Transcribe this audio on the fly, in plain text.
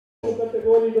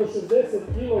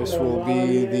This will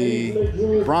be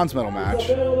the bronze medal match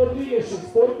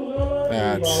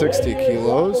at 60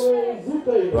 kilos.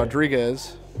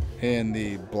 Rodriguez in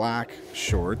the black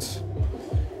shorts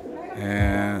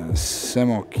and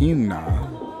Semonkina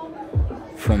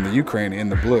from the Ukraine in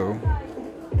the blue.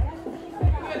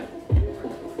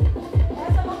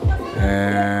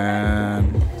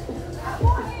 And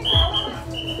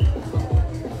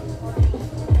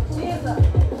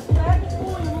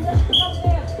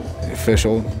the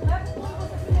official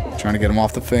trying to get him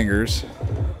off the fingers.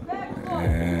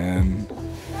 And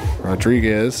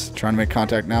Rodriguez trying to make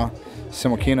contact now.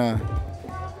 Semonkina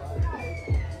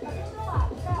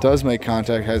does make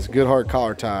contact, has good hard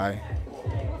collar tie.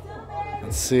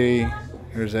 Let's see.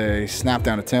 There's a snap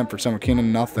down attempt for Semonkina,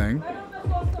 nothing.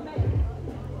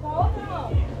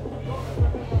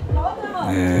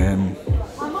 And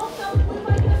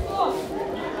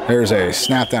there's a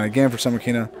snap down again for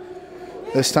Semonkina.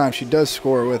 This time she does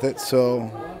score with it,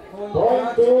 so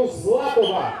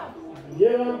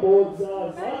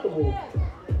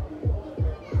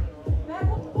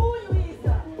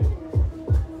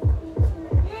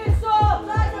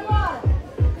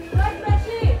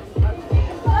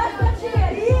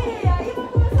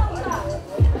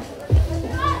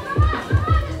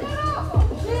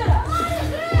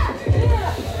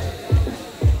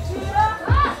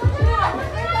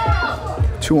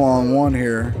two-on-one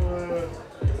here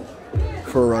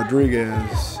for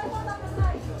Rodriguez.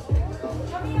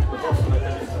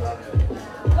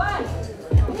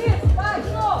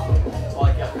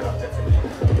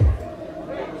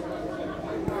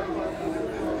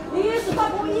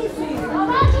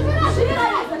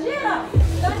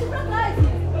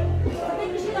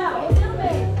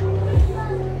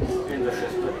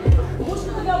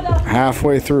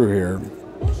 Halfway through here.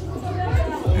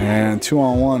 And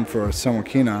two-on-one for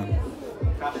Semonkina.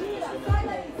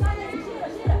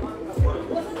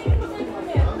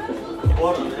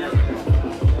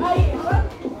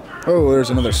 Oh, there's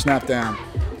another snap down.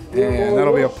 And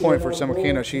that'll be a point for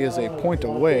Semonkina. She is a point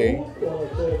away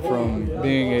from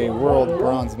being a world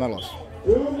bronze medalist.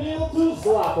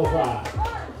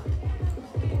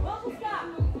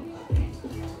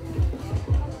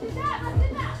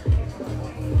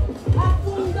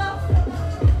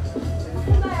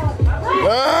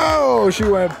 Oh, she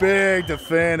went big to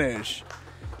finish.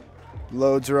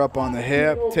 Loads her up on the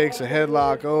hip, takes a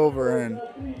headlock over, and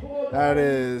that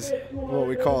is what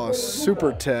we call a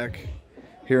super tech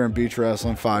here in beach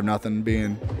wrestling. 5-0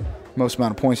 being most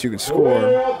amount of points you can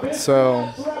score. So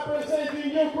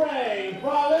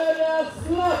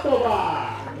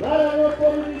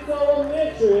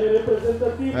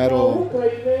that'll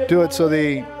do it. So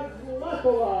the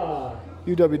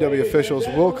UWW officials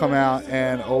will come out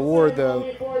and award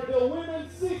the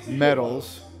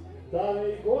medals.